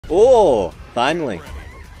Oh, finally.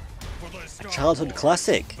 A childhood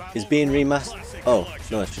classic is being remastered. Oh,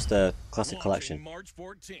 no, it's just a classic collection.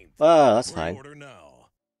 Ah, that's fine.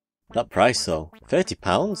 That price though,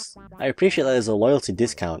 £30? I appreciate that there's a loyalty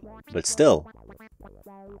discount, but still.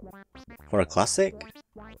 For a classic?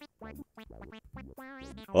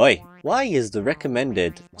 Oi, why is the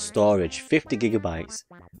recommended storage 50GB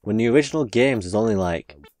when the original games is only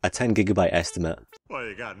like a 10GB estimate? Well,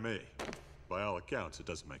 you got me. By all accounts, it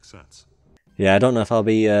doesn't make sense. Yeah, I don't know if I'll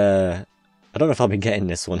be getting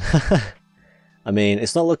this one. I mean,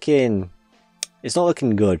 it's not looking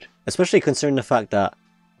good, especially considering the fact that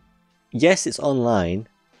yes, it's online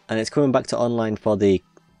and it's coming back to online for the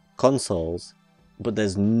consoles, but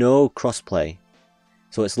there's no crossplay.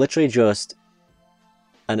 So it's literally just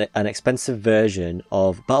an expensive version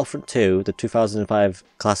of Battlefront 2, the 2005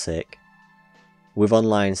 classic, with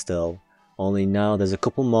online still. Only now there's a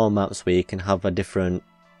couple more maps where you can have a different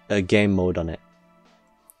game mode on it.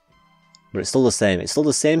 But it's still the same. It's still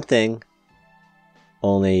the same thing,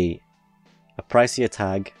 only a pricier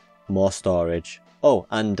tag, more storage. Oh,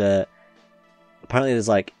 and apparently there's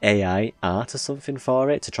like AI art or something for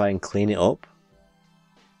it to try and clean it up.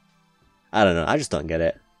 I don't know. I just don't get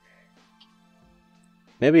it.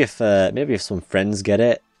 Maybe if some friends get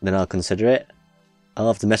it, then I'll consider it. I'll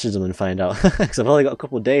have to message them and find out, because I've only got a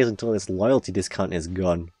couple of days until this loyalty discount is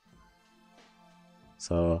gone.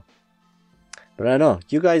 So, but I don't know.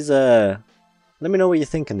 You guys, let me know what you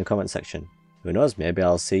think in the comment section. Who knows? Maybe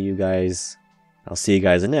I'll see you guys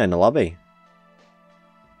in there in the lobby.